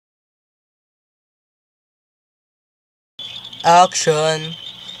Action!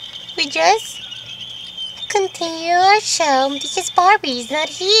 We just continue our show because Barbie's not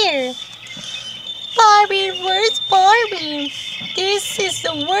here. Barbie, where's Barbie? This is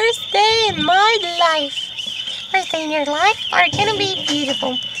the worst day in my life. Worst day in your life are gonna be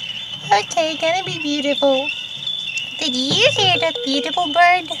beautiful. Okay, gonna be beautiful. Did you hear that beautiful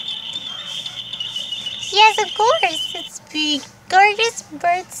bird? Yes, of course. It's the gorgeous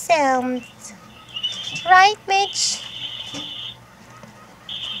bird sound. Right, Mitch?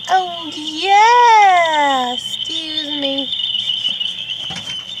 Oh, yeah. Excuse me.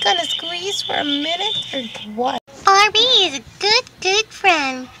 Gonna squeeze for a minute or what? Barbie is a good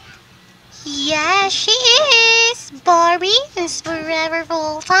friend. Yeah, she is. Barbie is forever for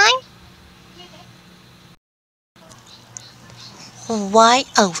all time. Why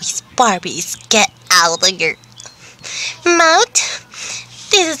always Barbies get out of your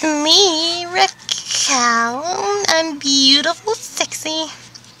mouth? This is me, Raquel. I'm beautiful, sexy,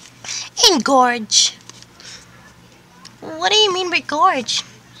 and gorge. What do you mean by gorge?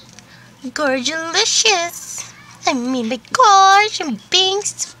 Gorgelicious. I mean by gorge and being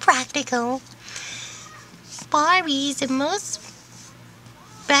so practical. Barbie is the most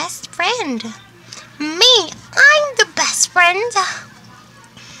best friend. Me, I'm the best friend.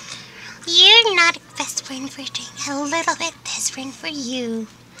 You're not a best friend for Jane, a little bit best friend for you.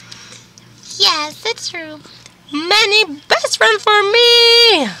 Yes, that's true. Many best friend for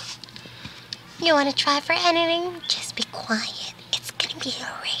me. You wanna try for anything? Just be quiet. It's gonna be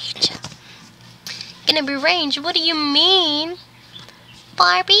a rage. Gonna be range? What do you mean?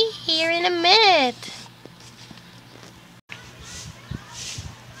 Barbie, here in a minute.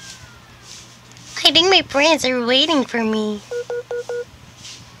 I think my friends are waiting for me.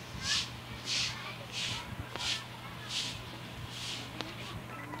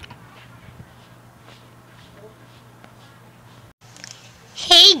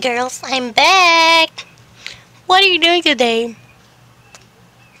 Hey girls, I'm back. What are you doing today?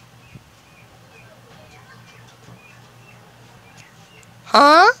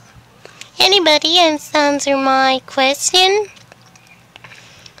 Huh? Anybody answer my question?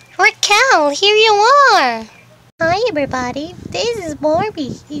 Raquel, here you are. Hi everybody, this is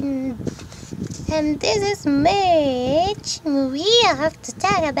Barbie and this is Mitch. We have to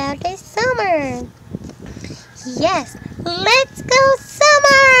talk about this summer. Yes, let's go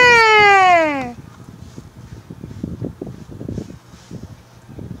summer!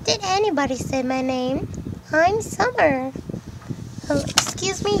 Did anybody say my name? I'm Summer. Oh,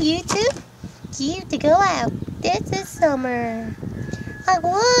 excuse me, you two? You have to go out. This is summer. I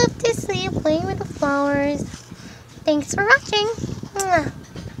love to see you playing with the flowers. Thanks for watching. Mwah.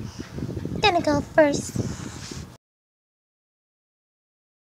 Gonna go first.